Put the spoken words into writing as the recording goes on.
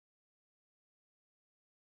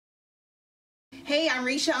Hey, I'm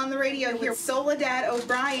Reesha on the radio here with Soledad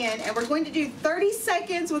O'Brien, and we're going to do 30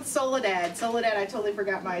 seconds with Soledad. Soledad, I totally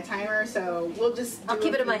forgot my timer, so we'll just I'll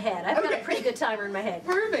keep it in my head. I've got a pretty good timer in my head.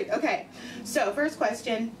 Perfect. Okay. So, first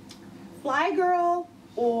question, fly girl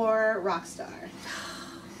or rock star?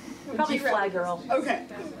 Probably fly girl. Okay.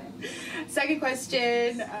 Second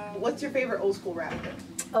question, what's your favorite old school rapper?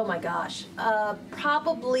 Oh my gosh.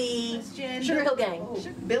 Probably Sugar Hill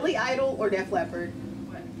Gang. Billy Idol or Def Leppard?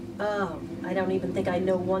 Oh, I don't even think I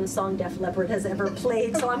know one song Def Leppard has ever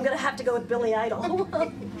played, so I'm going to have to go with Billy Idol.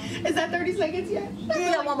 Is that 30 seconds yet?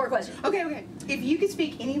 Yeah, one more question. Okay. If you could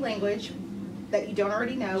speak any language that you don't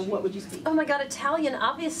already know, what would you speak? Oh my God, Italian,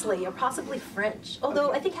 obviously, or possibly French.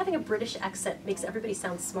 Although I think having a British accent makes everybody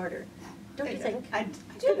sound smarter. Don't you think? I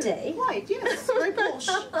do. Good day. Right, yes. Very Polish.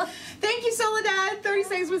 Thank you, Soledad. 30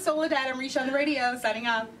 seconds with Soledad. I'm Reesha on the radio, signing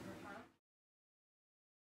off.